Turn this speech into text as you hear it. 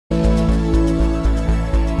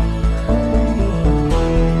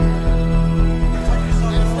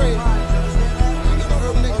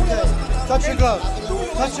gloves.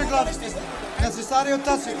 Touch your gloves. Necesario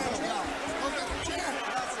touch it.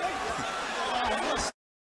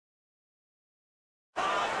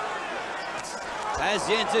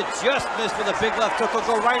 Pazienza just missed with a big left hook. Will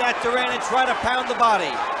go right at Duran and try to pound the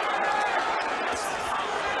body.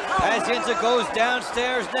 Pazienza goes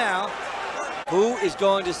downstairs now. Who is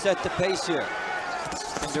going to set the pace here?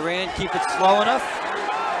 Can Duran keep it slow enough?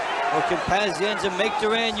 Or can Pazienza make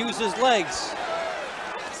Duran use his legs?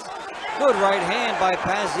 Good right hand by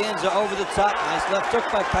Pazienza over the top. Nice left hook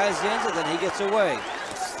by Pazienza, then he gets away.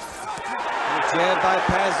 And a jab by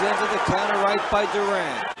Pazienza, the counter right by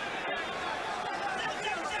Duran.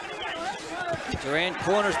 Duran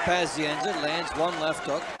corners Pazienza, lands one left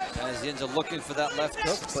hook. Pazienza looking for that left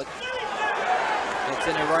hook, but gets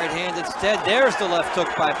in a right hand instead. There's the left hook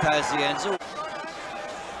by Pazienza.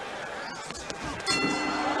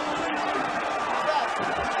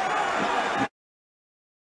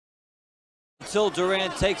 Until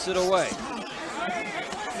Duran takes it away.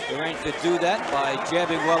 Duran could do that by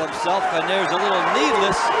jabbing well himself, and there's a little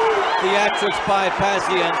needless theatrics by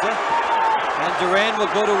Pazienza. And Duran will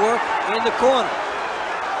go to work in the corner.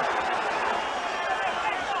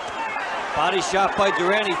 Body shot by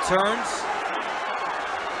Duran, he turns.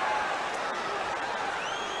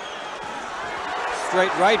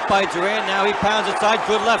 Straight right by Duran, now he pounds inside.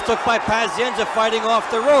 Good left hook by Pazienza, fighting off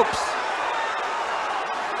the ropes.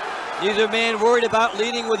 Neither man worried about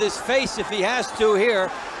leading with his face if he has to here.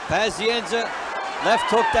 Pazienza, left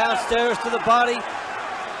hook downstairs to the body.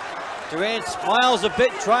 Duran smiles a bit,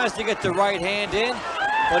 tries to get the right hand in,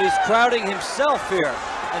 but he's crowding himself here.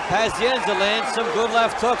 And Pazienza lands some good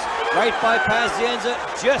left hooks. Right by Pazienza,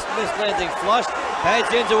 just missed landing flush.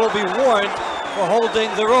 Pazienza will be warned for holding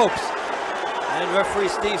the ropes. And referee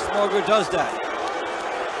Steve Smoger does that.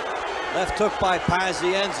 Left hook by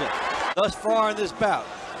Pazienza. Thus far in this bout.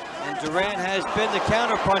 And Duran has been the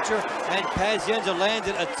counterpuncher, and Pazienza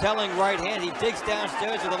landed a telling right hand. He digs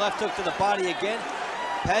downstairs with a left hook to the body again.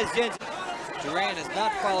 Pazienza. Duran has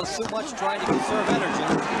not followed too much, trying to conserve energy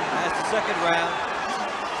as the second round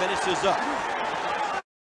finishes up.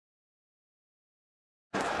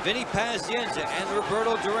 Vinny Pazienza and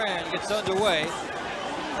Roberto Duran gets underway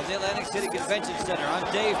at the Atlantic City Convention Center. I'm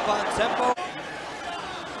Dave Bontempo.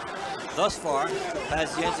 Thus far,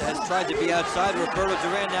 Pazienza has tried to be outside. Roberto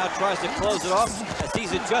Duran now tries to close it off as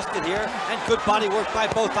he's adjusted here, and good body work by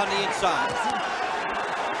both on the inside.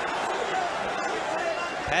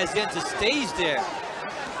 Pazienza stays there.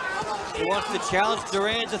 He wants to challenge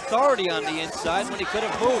Duran's authority on the inside when he could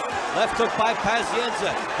have moved. Left hook by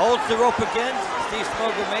Pazienza. Holds the rope again. Steve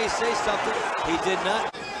Smoger may say something. He did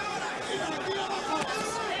not.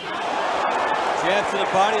 Jab to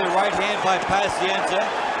the body, the right hand by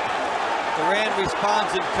Pazienza. Duran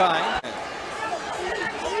responds in kind.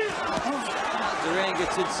 Duran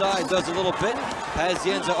gets inside, does a little bit.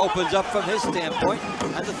 Pazienza opens up from his standpoint.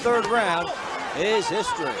 And the third round is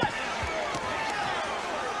history.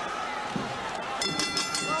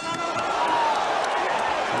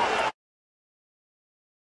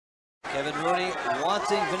 Kevin Rooney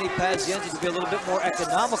wanting Vinny Pazienza to be a little bit more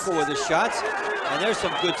economical with his shots. And there's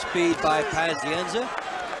some good speed by Pazienza.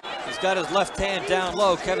 He's got his left hand down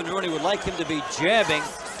low. Kevin Rooney would like him to be jabbing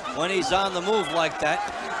when he's on the move like that.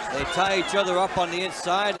 They tie each other up on the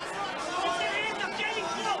inside.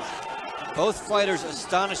 Both fighters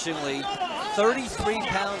astonishingly 33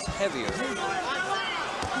 pounds heavier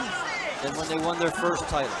than when they won their first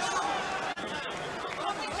titles.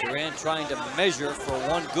 Duran trying to measure for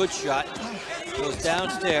one good shot. Goes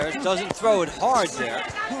downstairs, doesn't throw it hard there.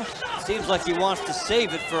 Seems like he wants to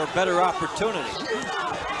save it for a better opportunity.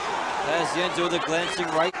 Pazienza with a glancing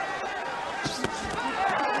right.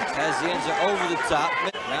 Pazienza over the top.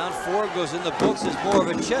 Round 4 goes in the books as more of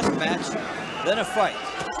a chess match than a fight.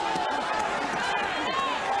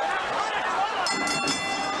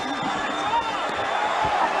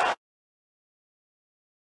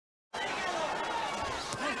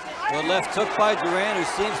 Good left hook by Duran, who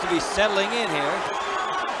seems to be settling in here.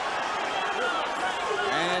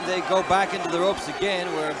 And they go back into the ropes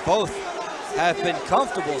again, where both have been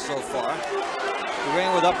comfortable so far.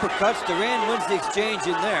 Duran with uppercuts. Duran wins the exchange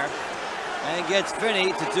in there and gets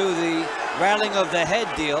Vinny to do the rattling of the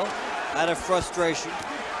head deal out of frustration.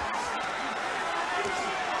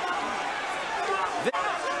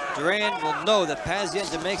 Duran will know that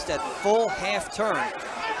Pazienza makes that full half turn.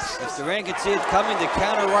 If Duran can see it coming, the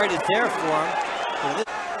counter right is there for him.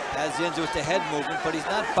 Pazienza with the head movement, but he's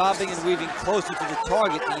not bobbing and weaving closer to the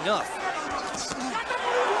target enough.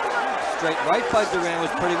 Straight right by Duran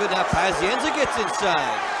was pretty good. Now Pazienza gets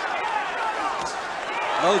inside.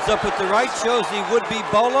 Loads up with the right, shows he would be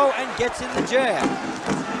bolo, and gets in the jab.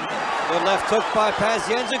 Good left hook by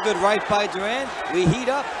Pazienza, good right by Duran. We heat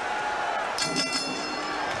up.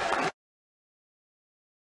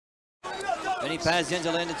 Vinny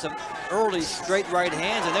Pazienza landed some early straight right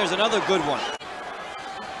hands, and there's another good one.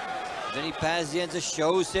 Vinny Pazienza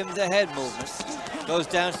shows him the head movement. Goes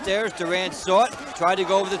downstairs, Duran saw it, tried to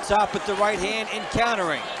go over the top with the right hand in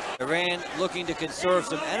countering. Duran looking to conserve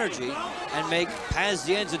some energy and make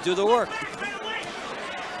Pazienza do the work.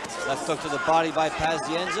 Left hook to the body by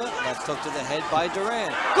Pazienza, left hook to the head by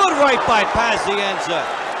Duran. Good right by Pazienza.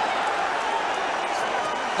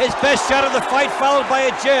 His best shot of the fight followed by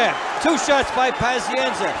a jab. 2 shots by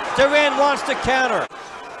Pazienza. Duran wants to counter.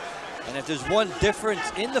 And if there's one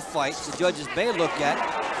difference in the fight the judges may look at,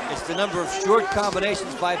 it's the number of short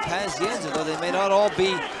combinations by Pazienza, though they may not all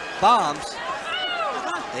be bombs.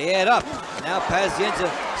 They add up. Now Pazienza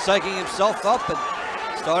psyching himself up and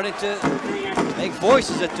starting to make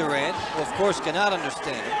voices at Duran, who of course cannot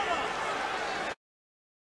understand it.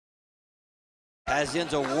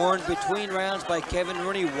 Pazienza warned between rounds by Kevin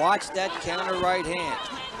Rooney, watch that counter right hand.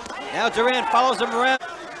 Now Duran follows him around.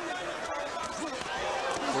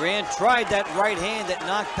 Duran tried that right hand that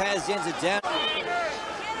knocked Pazienza down.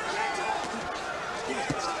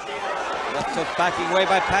 Left hook backing away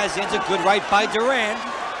by Pazienza, good right by Duran.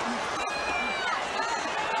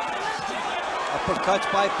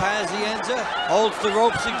 Uppercuts by Pazienza, holds the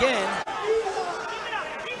ropes again.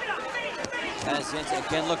 Pazienza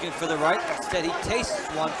again looking for the right, instead he tastes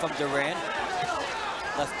one from Duran.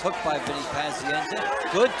 Left hook by Vinny Pazienza.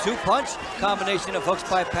 Good 2-punch combination of hooks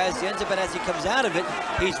by Pazienza, but as he comes out of it,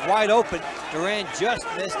 he's wide open. Duran just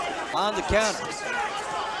missed on the counter.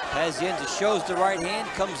 Pazienza shows the right hand,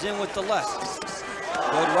 comes in with the left.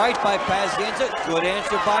 Good right by Pazienza, good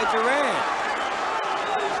answer by Duran.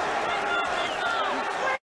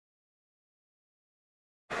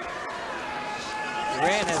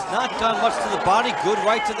 Duran has not done much to the body. Good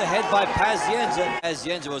right to the head by Pazienza.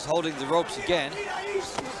 Pazienza was holding the ropes again.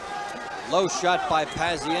 Low shot by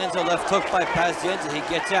Pazienza. Left hook by Pazienza. He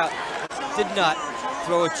gets out. Did not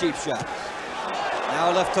throw a cheap shot. Now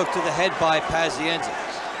a left hook to the head by Pazienza.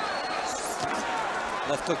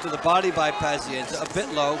 Left hook to the body by Pazienza. A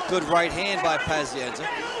bit low. Good right hand by Pazienza.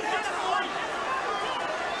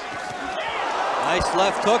 Nice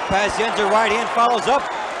left hook. Pazienza right hand follows up.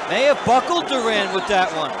 May have buckled Duran with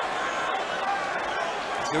that one.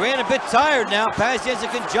 Duran a bit tired now.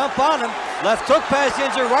 Pazienza can jump on him. Left hook,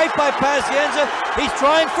 Pazienza, right by Pazienza. He's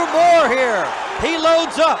trying for more here. He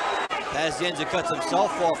loads up. Pazienza cuts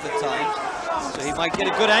himself off at times, so he might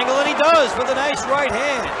get a good angle, and he does with a nice right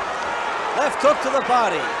hand. Left hook to the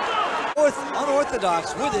body.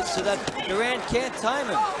 Unorthodox with it so that Duran can't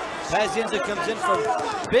time him. Pazienza comes in from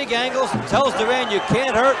big angles and tells Duran, you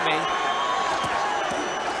can't hurt me.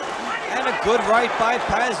 And a good right by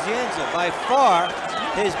Pazienza. By far,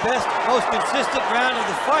 his best, most consistent round of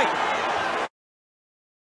the fight.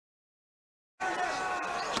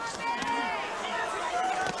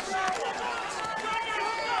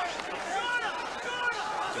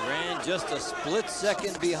 Duran just a split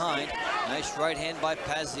second behind. Nice right hand by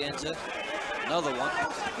Pazienza. Another one.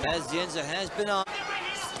 Pazienza has been on.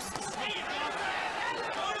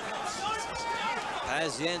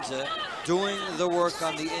 Pazienza doing the work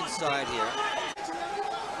on the inside here.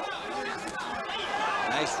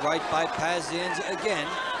 Nice right by Pazienza again.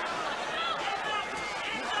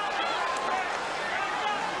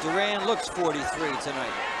 Duran looks 43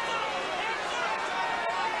 tonight.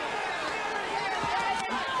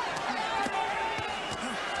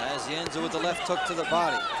 Pazienza with the left hook to the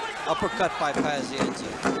body. Uppercut by Pazienza.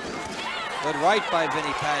 Good right by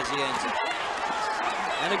Vinny Pazienza.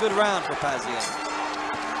 And a good round for Pazienza.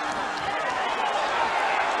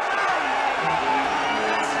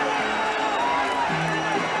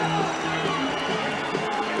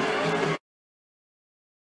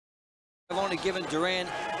 I've only given Duran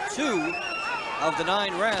 2 of the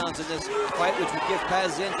 9 rounds in this fight, which would give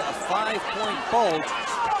Pazienza a 5-point bulge,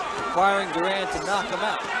 requiring Duran to knock him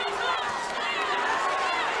out.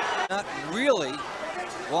 Not really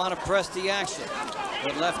want to press the action.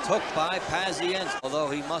 Good left hook by Pazienza, although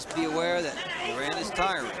he must be aware that Duran is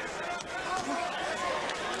tiring.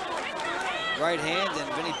 Right hand,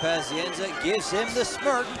 and Vinny Pazienza gives him the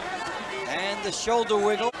smirk and the shoulder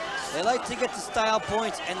wiggle. They like to get the style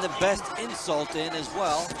points and the best insult in as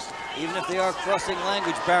well, even if they are crossing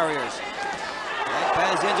language barriers. And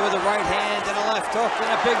Pazienza with a right hand and a left hook and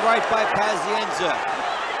a big right by Pazienza.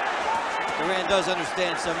 Duran does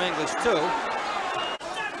understand some English too.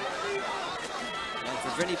 And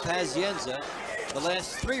for Vinny Pazienza, the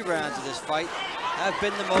last 3 rounds of this fight have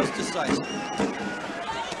been the most decisive.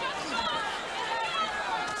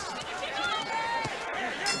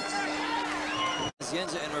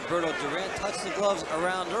 Pazienza and Roberto Duran touch the gloves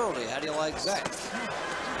around early. How do you like that?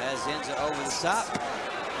 Pazienza over the top.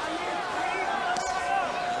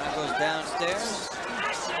 Now goes downstairs.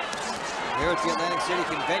 Here at the Atlantic City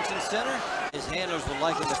Convention Center, his handlers would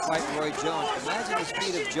like him to fight Roy Jones. Imagine the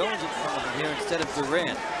speed of Jones in front of him here instead of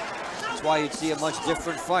Duran. That's why you'd see a much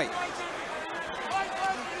different fight.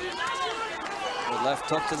 The left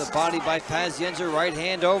hook to the body by Pazienza, right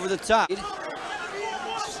hand over the top. And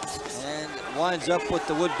winds up with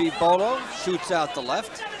the would-be bolo, shoots out the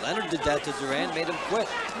left. Leonard did that to Duran, made him quit.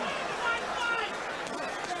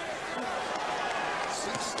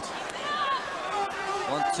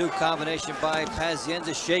 1-2 combination by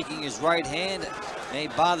Pazienza, shaking his right hand. May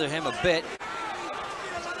bother him a bit.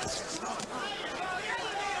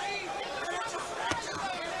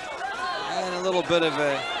 And a little bit of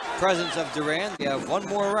a presence of Duran. We have one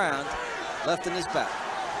more round left in this bout.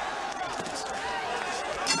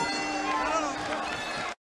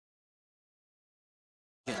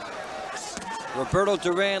 Roberto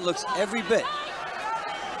Duran looks every bit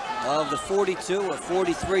of the 42 or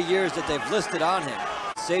 43 years that they've listed on him.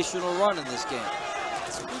 Sensational run in this game.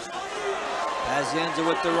 Pazienza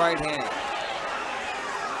with the right hand.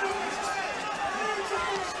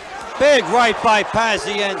 Big right by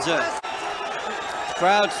Pazienza.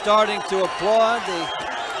 Crowd starting to applaud the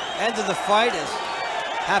end of the fight, as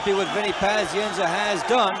happy what Vinny Pazienza has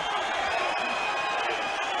done.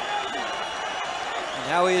 And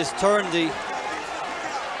how he has turned the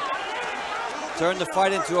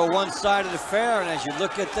fight into a one-sided affair. And as you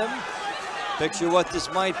look at them, picture what this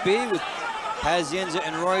might be with Pazienza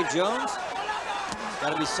and Roy Jones.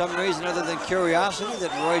 Got to be some reason other than curiosity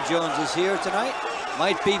that Roy Jones is here tonight.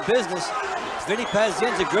 Might be business. Vinny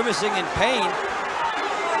Pazienza grimacing in pain.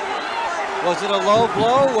 Was it a low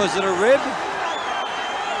blow? Was it a rib?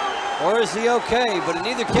 Or is he okay? But in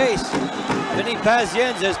either case, Vinny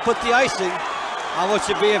Pazienza has put the icing on what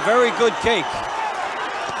should be a very good cake.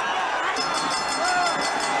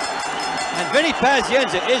 And Vinny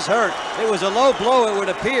Pazienza is hurt. It was a low blow, it would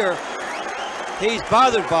appear, he's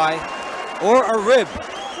bothered by, or a rib.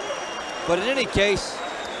 But in any case,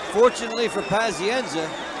 fortunately for Pazienza,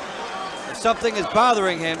 if something is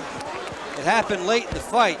bothering him, it happened late in the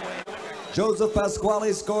fight. Joseph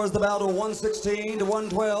Pasquale scores the bout 116 to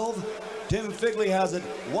 112. Tim Figley has it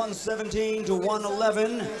 117 to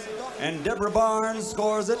 111. And Deborah Barnes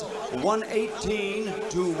scores it 118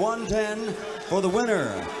 to 110 for the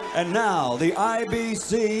winner. And now the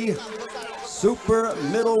IBC Super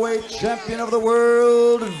Middleweight Champion of the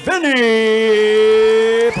World,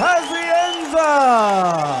 Vinny Pazienza.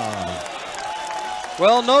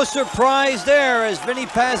 Well, no surprise there, as Vinny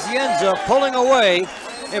Pazienza pulling away,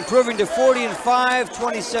 improving to 40-5,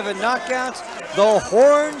 27 knockouts. The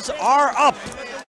horns are up.